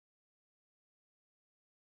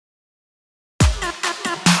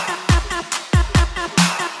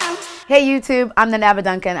Hey YouTube, I'm the Nava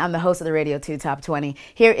Duncan. I'm the host of the Radio 2 Top 20.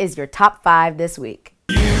 Here is your top 5 this week.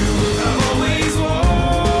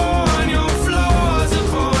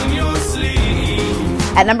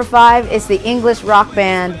 At number 5, it's the English rock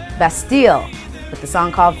band Bastille with the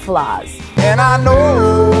song called Flaws. And I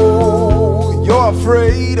know you're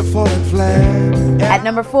afraid of falling flat. At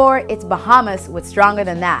number 4, it's Bahamas with Stronger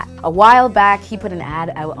Than That. A while back, he put an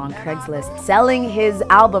ad out on Craigslist selling his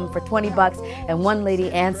album for $20, and one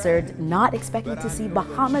lady answered, not expecting to see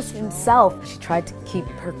Bahamas himself. She tried to keep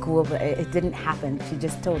her cool, but it didn't happen. She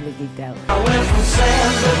just totally geeked out.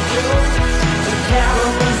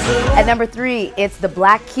 At number 3, it's the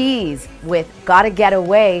Black Keys with Gotta Get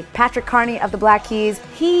Away. Patrick Carney of the Black Keys,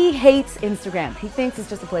 he hates Instagram. He thinks it's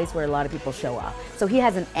just a place where a lot of people show off. So he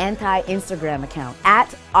has an anti-Instagram account,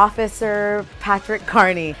 at Officer Patrick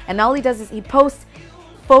Carney. And all he does is he posts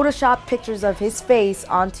Photoshop pictures of his face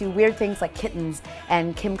onto weird things like kittens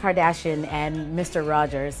and Kim Kardashian and Mr.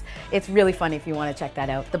 Rogers. It's really funny if you want to check that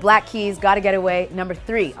out. The Black Keys, Gotta Get Away, number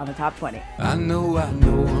 3 on the top 20. I know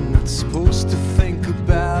I'm not supposed to think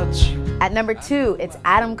about you. At number 2, it's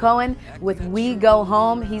Adam Cohen with We Go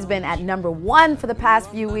Home. He's been at number 1 for the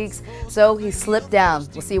past few weeks, so he slipped down.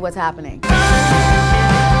 We'll see what's happening.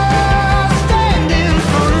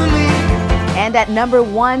 And at number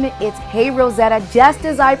 1, it's Hey Rosetta, just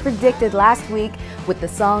as I predicted last week with the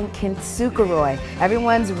song Kintsukuroi.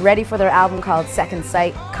 Everyone's ready for their album called Second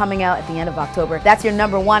Sight, coming out at the end of October. That's your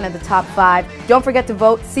number 1 of the top 5. Don't forget to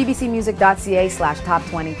vote,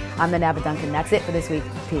 cbcmusic.ca/top20. I'm the Nava Duncan. That's it for this week.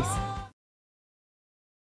 Peace.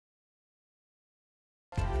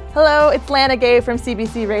 Hello, it's Lana Gay from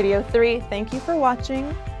CBC Radio 3. Thank you for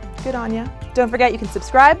watching. Good on ya. Don't forget you can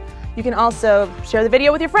subscribe. You can also share the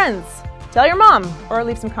video with your friends. Tell your mom, or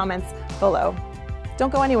leave some comments below.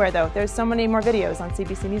 Don't go anywhere though, there's so many more videos on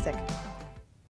CBC Music.